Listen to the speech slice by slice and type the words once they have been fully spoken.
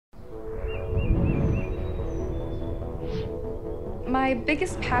My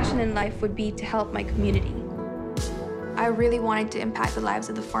biggest passion in life would be to help my community. I really wanted to impact the lives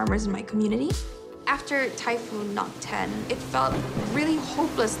of the farmers in my community. After Typhoon knocked 10, it felt really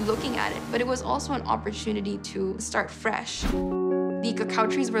hopeless looking at it, but it was also an opportunity to start fresh. The cacao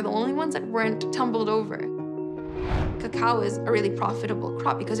trees were the only ones that weren't tumbled over. Cacao is a really profitable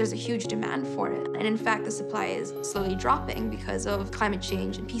crop because there's a huge demand for it. And in fact, the supply is slowly dropping because of climate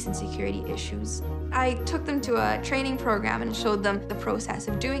change and peace and security issues. I took them to a training program and showed them the process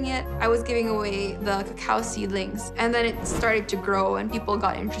of doing it. I was giving away the cacao seedlings, and then it started to grow and people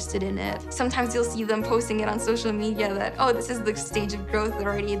got interested in it. Sometimes you'll see them posting it on social media that, oh, this is the stage of growth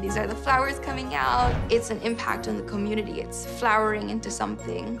already. These are the flowers coming out. It's an impact on the community. It's flowering into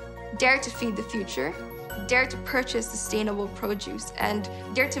something. Dare to feed the future. Dare to purchase sustainable produce, and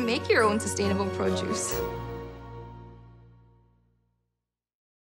dare to make your own sustainable produce.